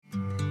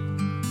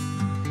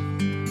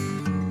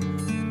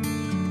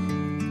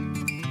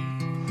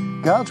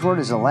God's Word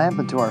is a lamp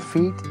unto our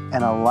feet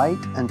and a light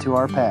unto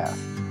our path.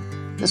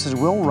 This is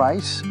Will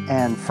Rice,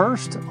 and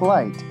First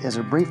Light is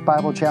a brief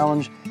Bible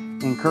challenge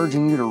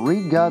encouraging you to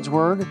read God's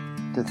Word,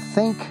 to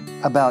think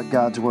about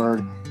God's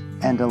Word,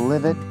 and to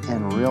live it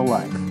in real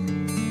life.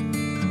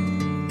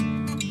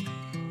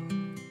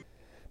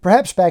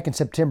 Perhaps back in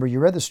September, you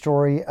read the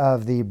story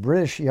of the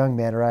British young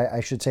man, or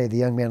I should say the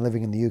young man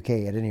living in the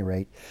UK at any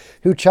rate,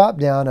 who chopped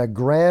down a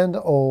grand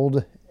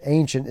old,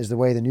 ancient is the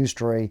way the news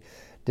story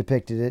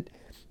depicted it,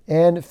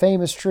 and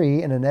famous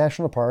tree in a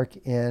national park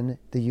in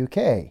the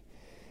UK.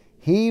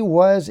 He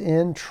was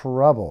in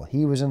trouble.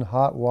 He was in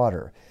hot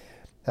water.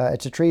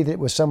 It's a tree that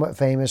was somewhat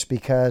famous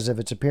because of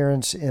its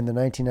appearance in the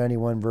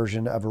 1991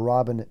 version of a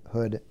Robin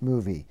Hood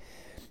movie.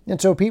 And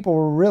so people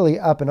were really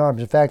up in arms.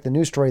 In fact, the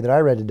news story that I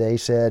read today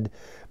said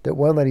that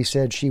one lady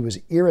said she was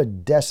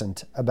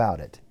iridescent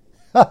about it.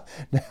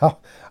 Now,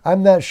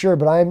 I'm not sure,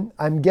 but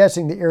I'm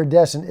guessing the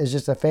iridescent is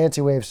just a fancy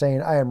way of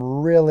saying I am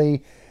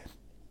really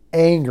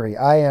angry.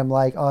 I am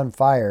like on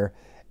fire,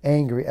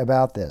 angry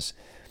about this.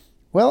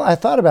 Well, I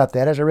thought about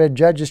that as I read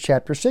Judges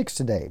chapter 6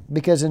 today,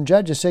 because in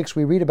Judges 6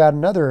 we read about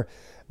another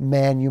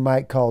man you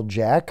might call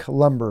Jack,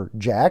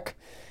 Lumberjack.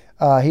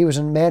 He was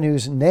a man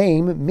whose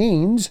name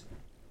means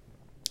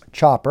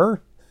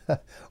chopper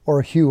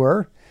or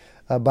hewer,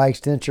 by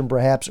extension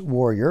perhaps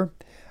warrior,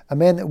 a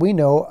man that we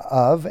know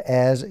of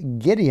as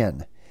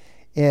Gideon.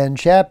 In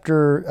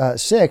chapter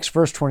 6,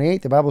 verse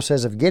 28, the Bible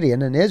says of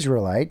Gideon, an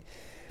Israelite,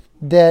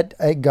 that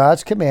at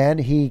God's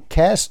command, he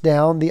cast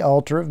down the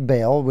altar of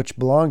Baal, which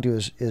belonged to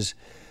his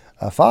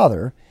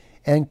father,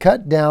 and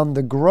cut down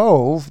the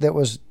grove that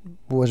was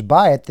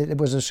by it, that it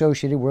was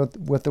associated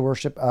with the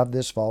worship of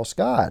this false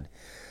god.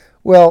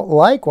 Well,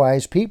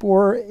 likewise, people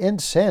were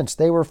incensed.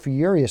 They were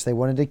furious. They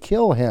wanted to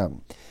kill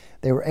him.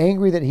 They were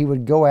angry that he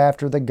would go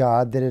after the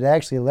God that had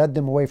actually led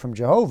them away from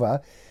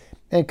Jehovah,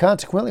 and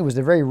consequently was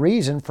the very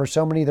reason for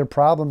so many of their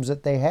problems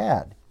that they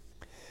had.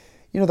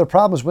 You know, the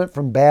problems went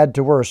from bad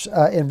to worse.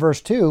 In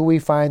verse 2, we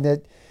find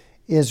that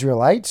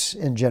Israelites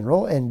in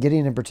general, and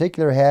Gideon in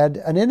particular, had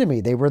an enemy.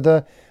 They were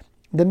the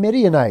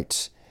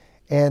Midianites,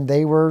 and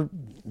they were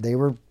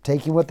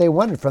taking what they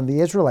wanted from the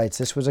Israelites.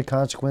 This was a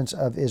consequence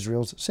of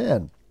Israel's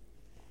sin.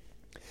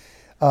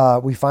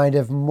 We find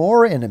of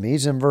more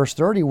enemies in verse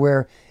 30,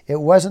 where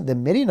it wasn't the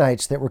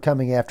Midianites that were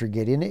coming after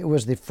Gideon. It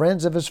was the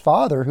friends of his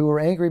father who were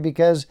angry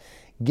because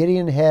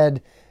Gideon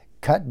had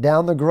cut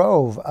down the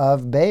grove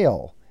of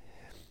Baal.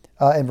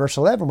 In verse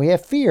 11, we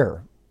have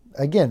fear.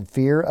 Again,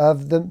 fear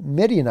of the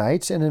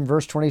Midianites. And in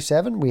verse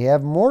 27, we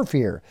have more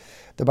fear.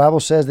 The Bible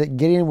says that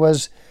Gideon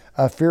was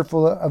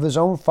fearful of his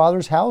own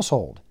father's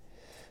household.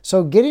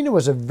 So Gideon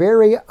was a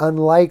very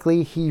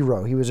unlikely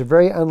hero. He was a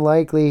very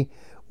unlikely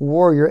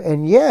warrior.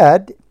 And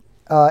yet,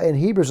 in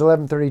Hebrews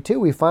 11:32,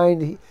 we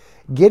find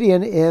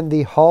Gideon in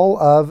the hall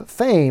of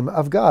fame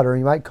of God, or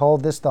you might call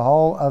this the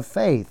hall of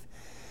faith.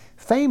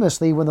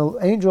 Famously, when the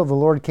angel of the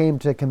Lord came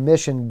to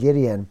commission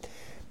Gideon,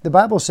 the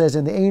Bible says,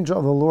 and the angel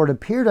of the Lord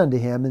appeared unto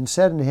him and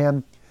said unto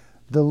him,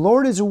 the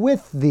Lord is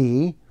with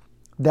thee,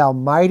 thou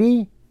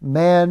mighty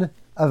man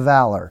of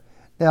valor.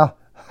 Now,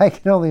 I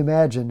can only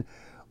imagine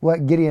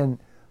what Gideon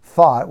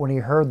thought when he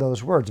heard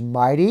those words.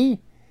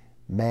 Mighty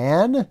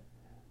man,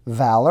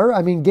 valor.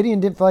 I mean, Gideon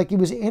didn't feel like he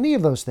was any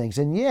of those things.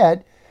 And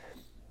yet,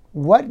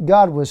 what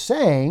God was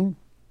saying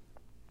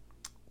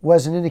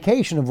was an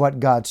indication of what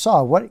God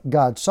saw. What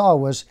God saw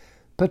was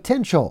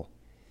potential.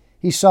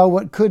 He saw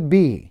what could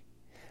be.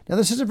 Now,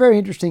 this is a very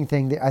interesting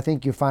thing that I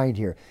think you find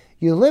here.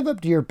 You live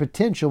up to your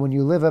potential when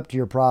you live up to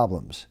your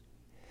problems.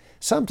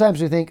 Sometimes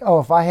we think, oh,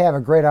 if I have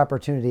a great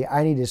opportunity,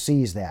 I need to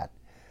seize that.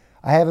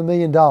 I have $1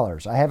 million.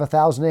 I have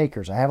 1,000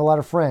 acres. I have a lot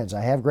of friends.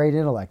 I have great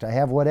intellect. I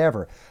have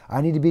whatever.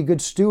 I need to be a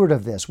good steward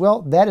of this.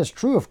 Well, that is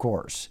true, of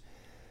course.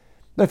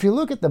 But if you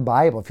look at the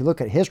Bible, if you look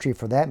at history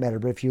for that matter,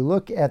 but if you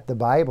look at the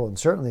Bible and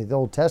certainly the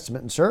Old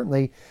Testament and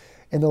certainly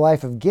in the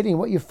life of Gideon,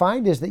 what you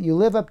find is that you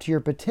live up to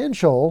your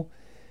potential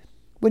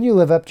when you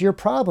live up to your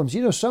problems.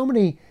 You know, so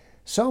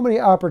many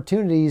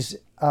opportunities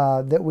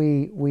that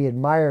we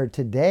admire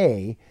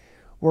today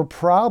were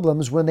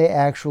problems when they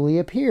actually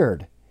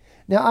appeared.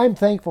 Now, I'm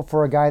thankful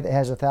for a guy that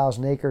has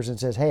 1,000 acres and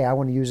says, hey, I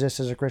want to use this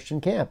as a Christian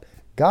camp.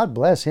 God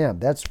bless him.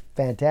 That's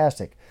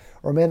fantastic.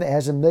 Or a man that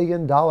has $1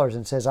 million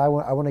and says, I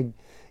want to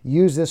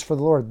use this for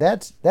the Lord.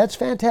 That's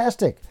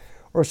fantastic.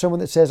 Or someone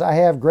that says, I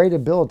have great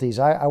abilities.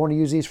 I want to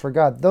use these for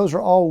God. Those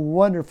are all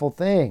wonderful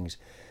things.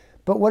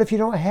 But what if you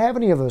don't have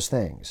any of those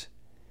things?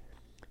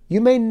 You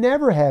may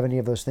never have any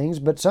of those things,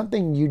 but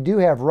something you do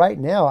have right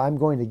now, I'm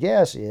going to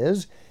guess,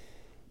 is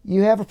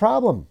you have a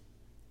problem.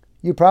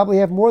 You probably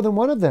have more than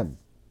one of them.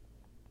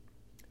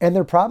 And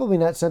they're probably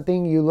not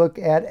something you look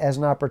at as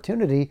an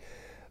opportunity,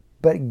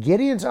 but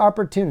Gideon's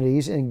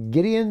opportunities and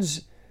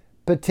Gideon's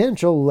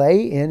potential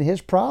lay in his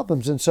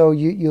problems. And so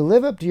you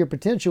live up to your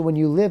potential when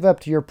you live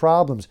up to your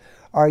problems.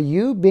 Are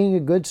you being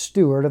a good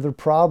steward of the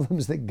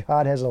problems that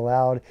God has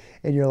allowed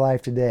in your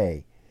life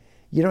today?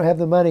 You don't have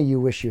the money you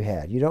wish you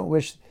had. You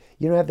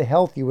don't have the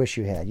health you wish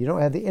you had. You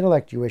don't have the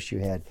intellect you wish you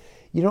had.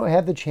 You don't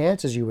have the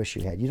chances you wish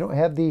you had. You don't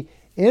have the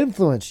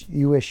influence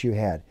you wish you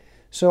had.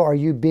 So are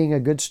you being a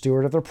good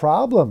steward of the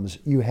problems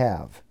you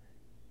have?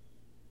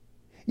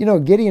 You know,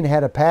 Gideon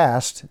had a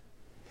past.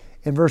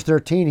 In verse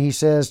 13, he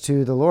says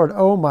to the Lord,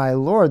 "Oh, my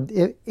Lord,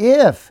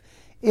 if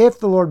the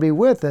Lord be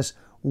with us,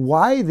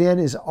 why then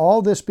is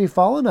all this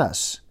befallen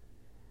us?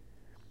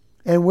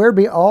 And where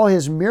be all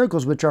his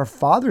miracles which our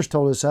fathers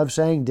told us of,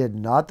 saying, Did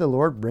not the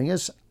Lord bring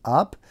us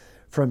up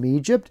from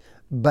Egypt?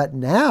 But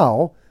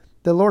now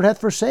the Lord hath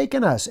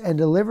forsaken us and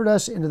delivered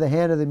us into the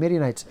hand of the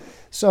Midianites."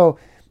 So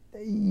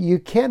you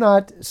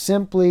cannot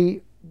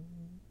simply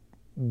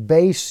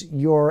base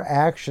your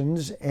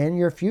actions and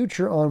your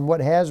future on what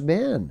has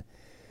been.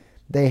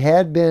 They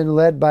had been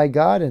led by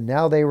God, and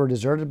now they were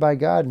deserted by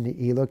God, and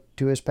he looked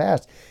to his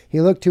past. He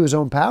looked to his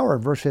own power.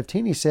 In verse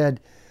 15, he said,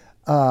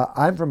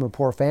 I'm from a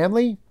poor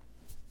family,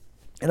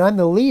 and I'm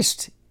the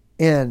least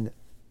in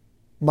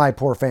my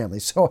poor family.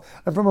 So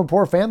I'm from a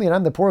poor family, and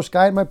I'm the poorest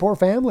guy in my poor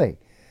family.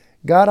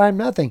 God, I'm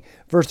nothing.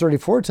 Verse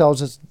 34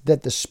 tells us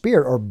that the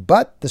Spirit of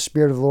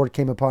the Lord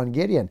came upon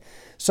Gideon.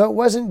 So it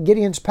wasn't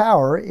Gideon's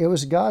power, it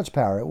was God's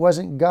power. It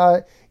wasn't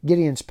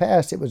Gideon's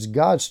past, it was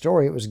God's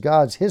story, it was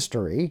God's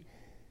history.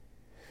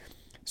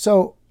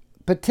 So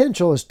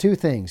potential is two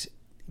things.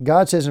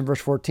 God says in verse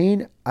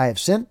 14, I have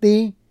sent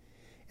thee.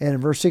 And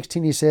in verse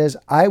 16 he says,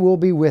 I will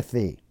be with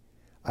thee.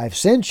 I've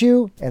sent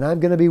you and I'm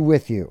going to be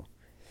with you.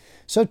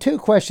 So two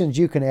questions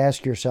you can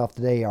ask yourself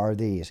today are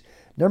these.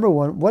 Number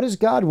one, what does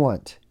God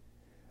want?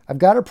 I've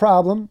got a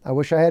problem. I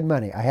wish I had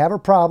money. I have a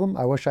problem.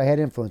 I wish I had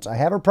influence. I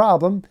have a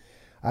problem.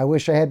 I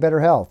wish I had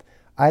better health.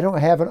 I don't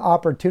have an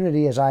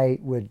opportunity as I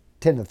would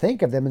tend to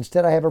think of them.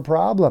 Instead, I have a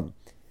problem.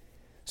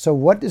 So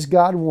what does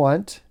God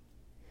want?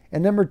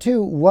 And number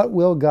two, what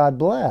will God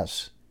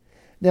bless?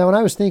 Now, when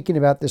I was thinking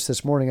about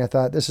this morning, I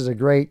thought this is a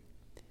great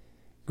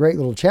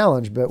little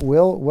challenge. But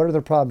Will, what are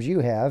the problems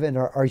you have, and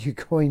are you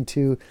going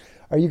to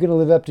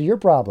live up to your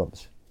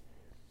problems?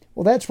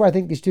 Well, that's where I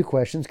think these two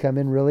questions come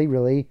in really,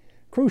 really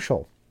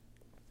crucial.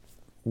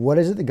 What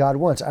is it that God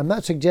wants? I'm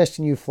not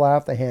suggesting you fly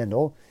off the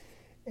handle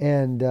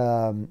and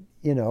go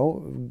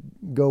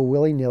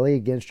willy-nilly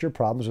against your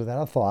problems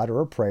without a thought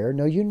or a prayer.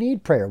 No, you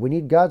need prayer. We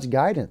need God's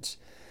guidance.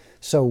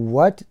 So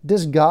what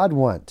does God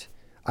want?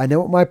 I know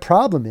what my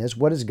problem is.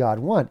 What does God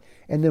want?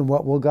 And then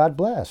what will God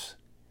bless?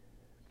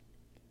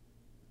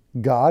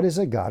 God is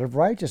a God of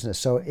righteousness.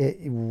 So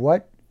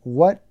what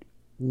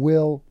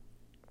will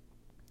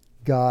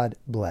God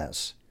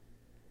bless?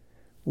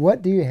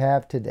 What do you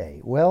have today?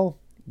 Well,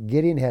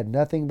 Gideon had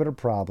nothing but a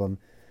problem,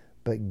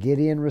 but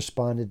Gideon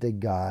responded to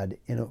God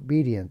in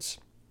obedience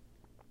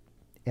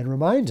and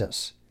reminds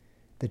us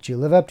that you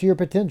live up to your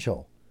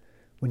potential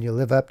when you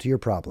live up to your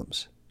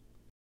problems.